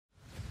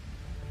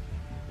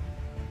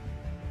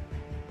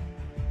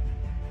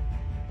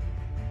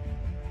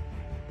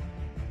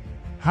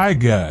Hi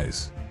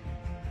guys.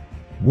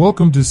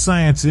 Welcome to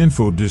Science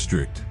Info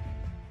District.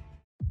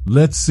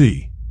 Let's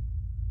see.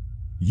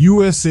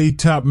 USA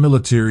top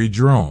military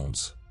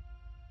drones.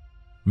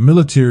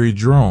 Military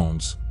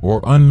drones,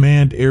 or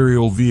unmanned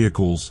aerial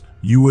vehicles,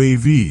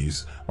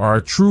 UAVs, are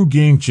a true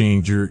game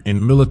changer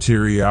in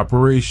military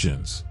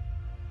operations.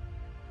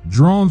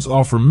 Drones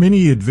offer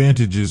many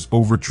advantages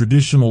over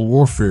traditional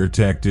warfare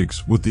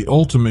tactics with the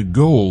ultimate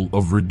goal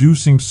of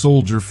reducing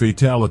soldier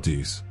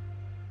fatalities.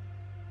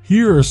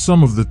 Here are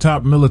some of the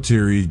top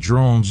military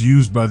drones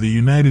used by the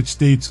United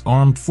States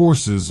Armed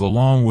Forces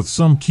along with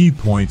some key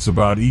points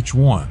about each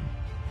one.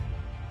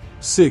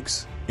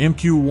 6.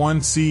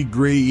 MQ-1C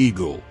Gray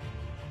Eagle.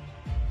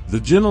 The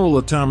General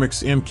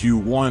Atomics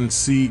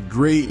MQ-1C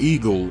Gray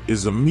Eagle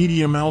is a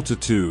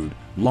medium-altitude,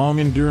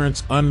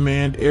 long-endurance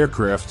unmanned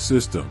aircraft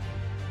system.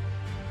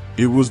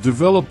 It was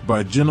developed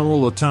by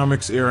General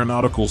Atomics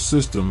Aeronautical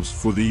Systems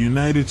for the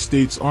United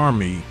States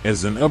Army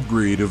as an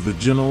upgrade of the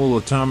General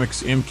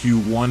Atomics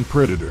MQ-1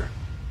 Predator.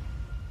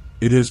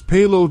 It has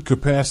payload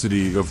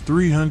capacity of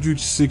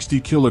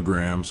 360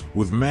 kilograms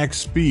with max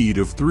speed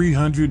of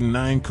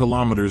 309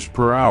 kilometers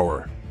per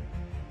hour.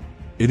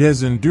 It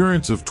has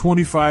endurance of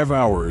 25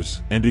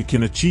 hours and it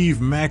can achieve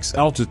max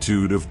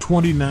altitude of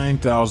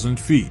 29,000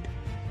 feet.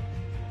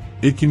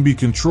 It can be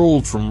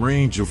controlled from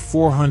range of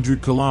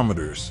 400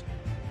 kilometers.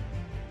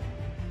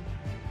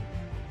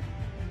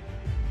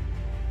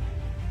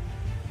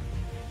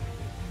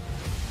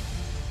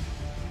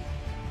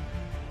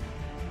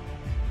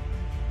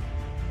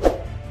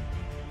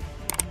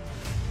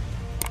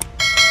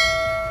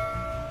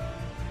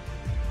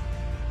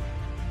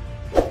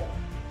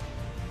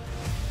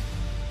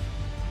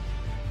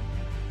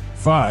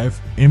 Five,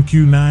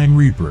 MQ-9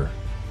 Reaper.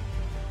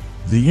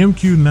 The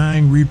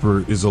MQ-9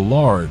 Reaper is a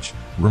large,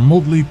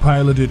 remotely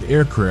piloted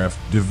aircraft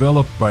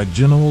developed by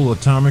General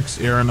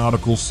Atomics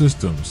Aeronautical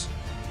Systems.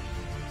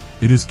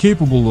 It is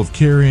capable of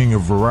carrying a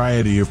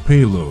variety of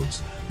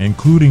payloads,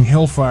 including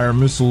Hellfire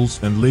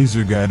missiles and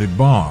laser-guided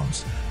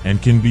bombs,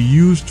 and can be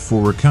used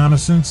for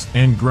reconnaissance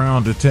and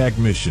ground attack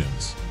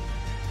missions.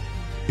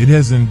 It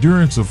has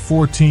endurance of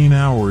 14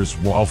 hours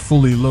while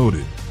fully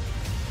loaded.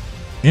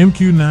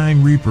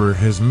 MQ-9 Reaper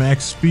has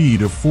max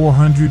speed of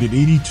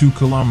 482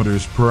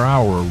 kilometers per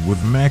hour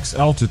with max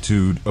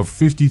altitude of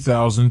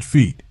 50,000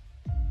 feet.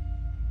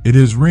 It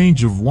has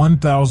range of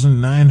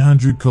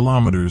 1,900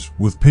 kilometers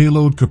with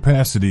payload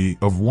capacity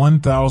of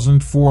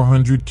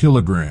 1,400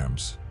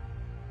 kilograms.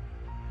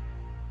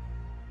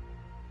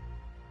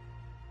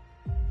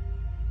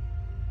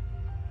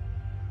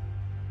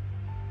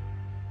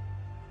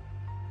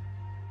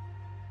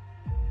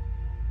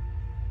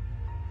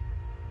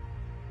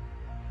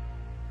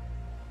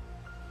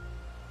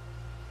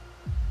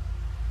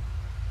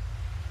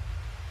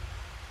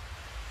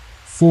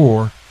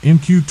 Four,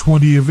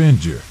 MQ-20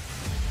 Avenger.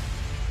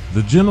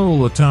 The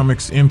General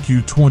Atomics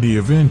MQ-20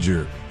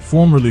 Avenger,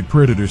 formerly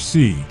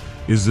Predator-C,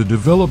 is a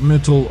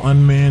developmental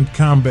unmanned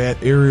combat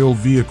aerial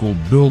vehicle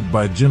built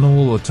by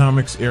General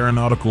Atomics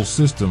Aeronautical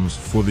Systems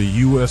for the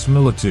U.S.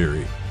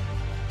 military.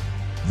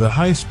 The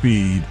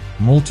high-speed,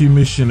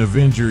 multi-mission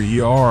Avenger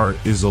ER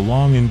is a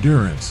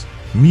long-endurance,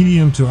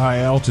 medium to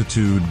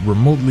high-altitude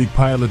remotely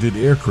piloted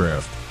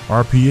aircraft,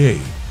 RPA,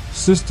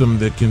 system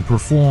that can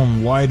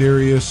perform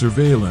wide-area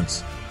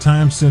surveillance,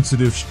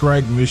 time-sensitive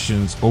strike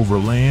missions over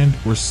land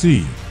or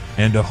sea,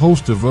 and a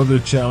host of other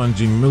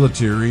challenging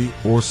military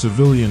or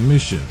civilian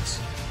missions.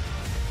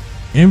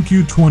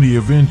 MQ-20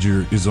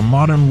 Avenger is a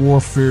modern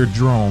warfare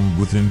drone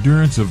with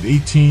endurance of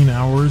 18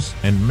 hours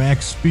and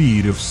max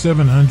speed of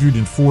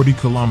 740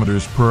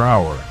 kilometers per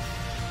hour.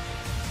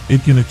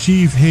 It can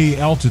achieve high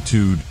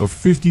altitude of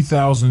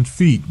 50,000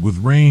 feet with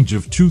range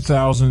of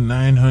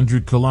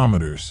 2,900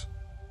 kilometers.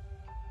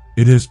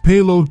 It has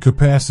payload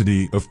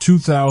capacity of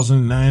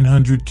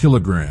 2,900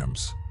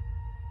 kilograms.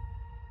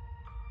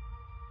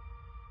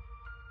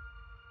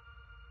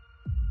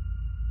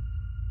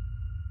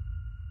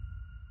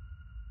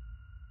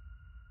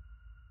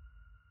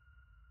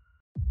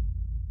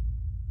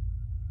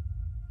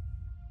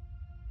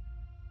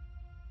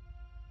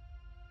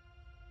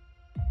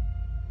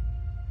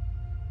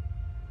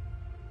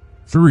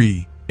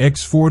 Three,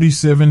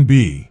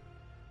 X-47B.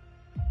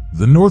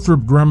 The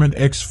Northrop Grumman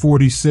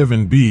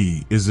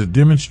X-47B is a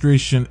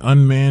demonstration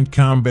unmanned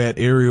combat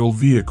aerial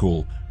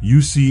vehicle,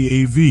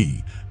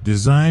 UCAV,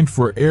 designed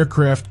for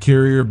aircraft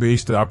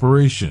carrier-based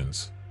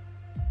operations.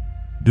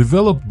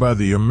 Developed by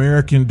the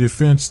American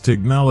defense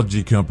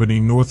technology company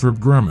Northrop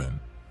Grumman.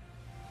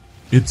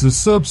 It's a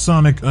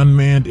subsonic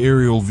unmanned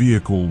aerial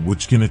vehicle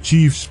which can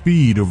achieve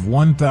speed of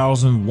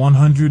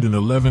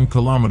 1,111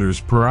 kilometers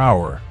per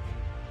hour.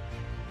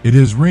 It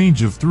has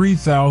range of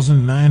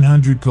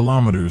 3,900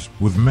 kilometers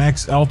with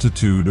max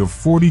altitude of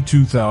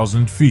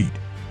 42,000 feet.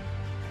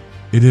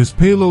 It has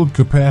payload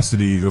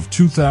capacity of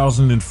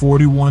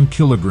 2,041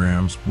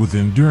 kilograms with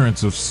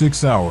endurance of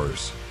 6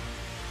 hours.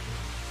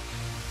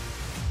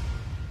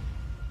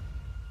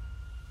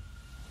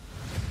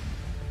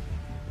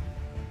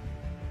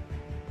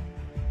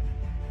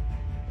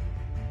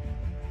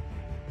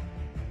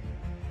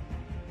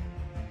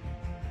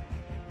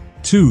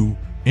 2.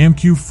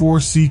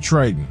 MQ-4C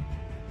Triton.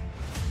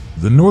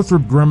 The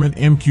Northrop Grumman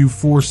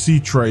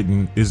MQ-4C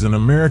Triton is an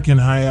American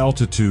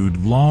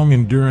high-altitude,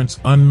 long-endurance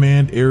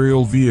unmanned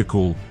aerial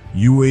vehicle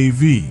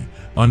 (UAV)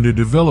 under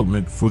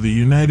development for the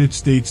United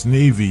States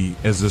Navy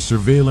as a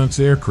surveillance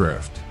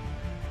aircraft.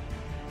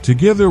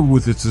 Together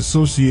with its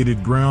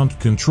associated ground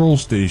control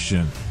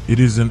station, it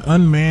is an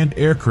unmanned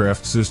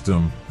aircraft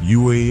system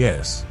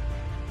 (UAS).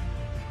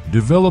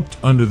 Developed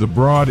under the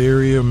Broad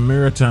Area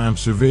Maritime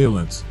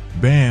Surveillance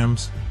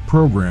 (BAMS)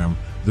 program,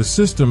 the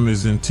system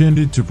is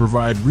intended to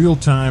provide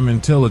real-time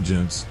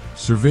intelligence,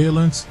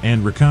 surveillance,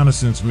 and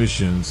reconnaissance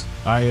missions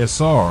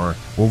 (ISR)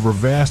 over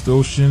vast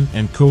ocean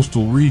and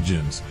coastal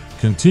regions,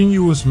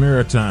 continuous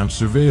maritime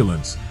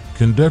surveillance,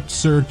 conduct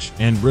search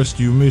and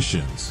rescue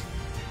missions.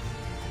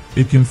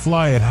 It can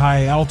fly at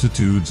high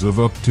altitudes of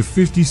up to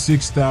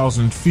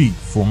 56,000 feet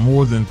for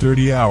more than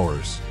 30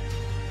 hours.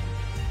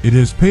 It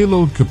has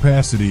payload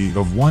capacity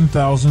of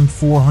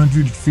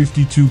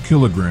 1,452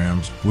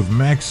 kilograms with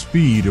max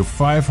speed of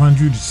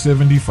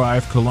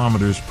 575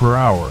 kilometers per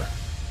hour.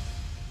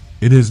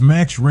 It has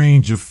max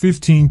range of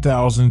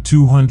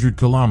 15,200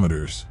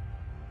 kilometers.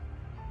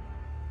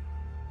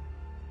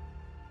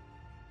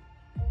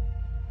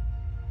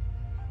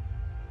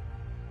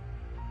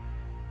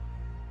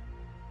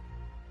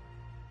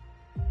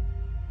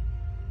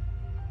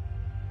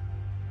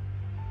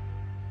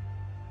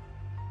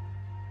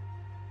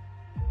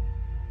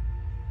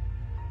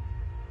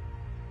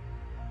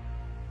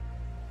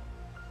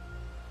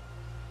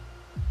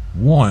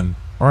 One,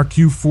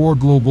 RQ-4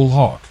 Global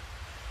Hawk.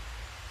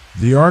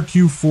 The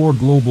RQ-4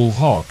 Global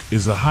Hawk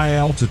is a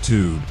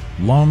high-altitude,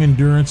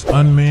 long-endurance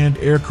unmanned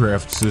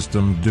aircraft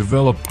system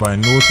developed by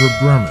Northrop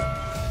Grumman.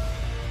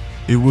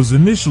 It was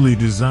initially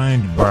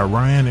designed by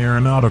Ryan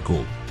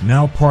Aeronautical,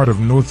 now part of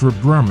Northrop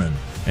Grumman,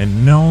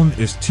 and known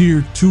as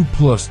Tier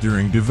 2+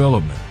 during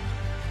development.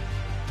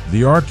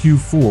 The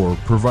RQ-4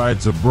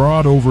 provides a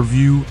broad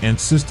overview and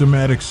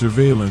systematic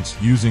surveillance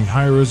using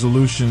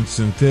high-resolution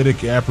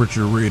synthetic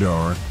aperture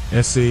radar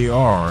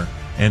 (SAR)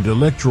 and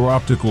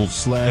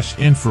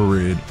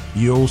electro-optical/infrared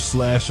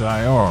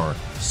 (EO/IR)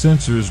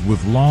 sensors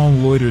with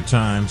long loiter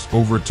times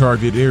over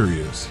target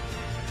areas.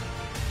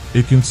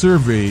 It can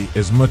survey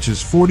as much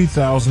as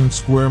 40,000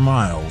 square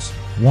miles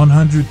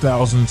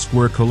 (100,000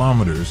 square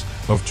kilometers)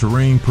 of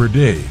terrain per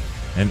day,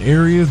 an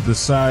area the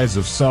size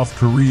of South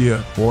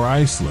Korea or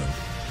Iceland.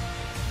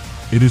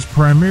 It is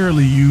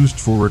primarily used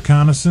for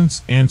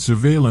reconnaissance and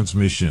surveillance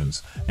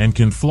missions and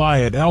can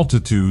fly at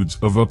altitudes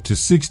of up to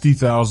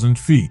 60,000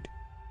 feet.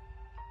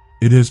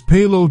 It has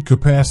payload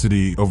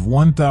capacity of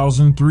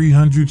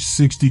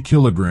 1,360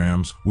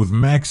 kilograms with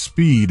max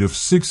speed of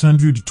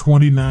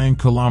 629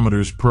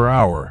 kilometers per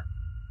hour.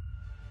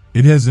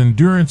 It has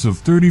endurance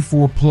of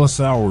 34+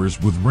 hours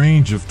with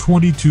range of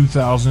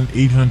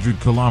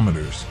 22,800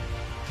 kilometers.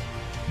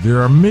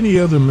 There are many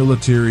other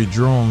military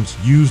drones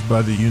used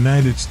by the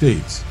United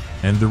States,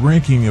 and the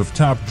ranking of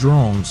top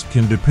drones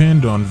can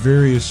depend on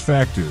various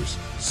factors,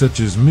 such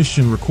as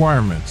mission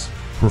requirements,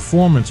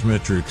 performance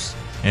metrics,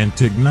 and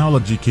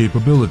technology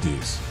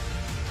capabilities.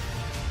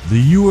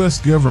 The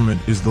U.S.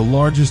 government is the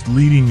largest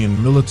leading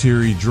in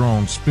military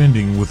drone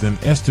spending with an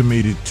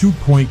estimated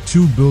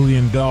 $2.2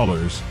 billion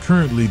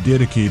currently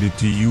dedicated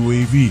to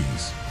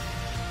UAVs.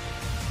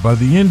 By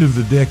the end of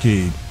the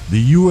decade,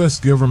 the U.S.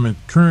 government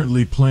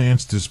currently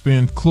plans to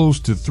spend close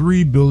to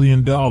 $3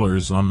 billion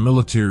on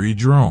military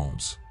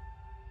drones.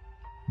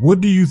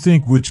 What do you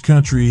think, which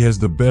country has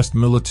the best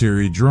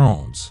military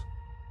drones?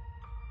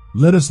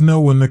 Let us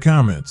know in the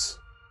comments.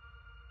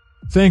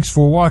 Thanks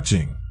for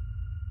watching.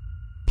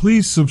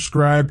 Please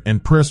subscribe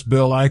and press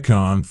bell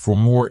icon for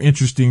more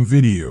interesting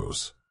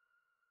videos.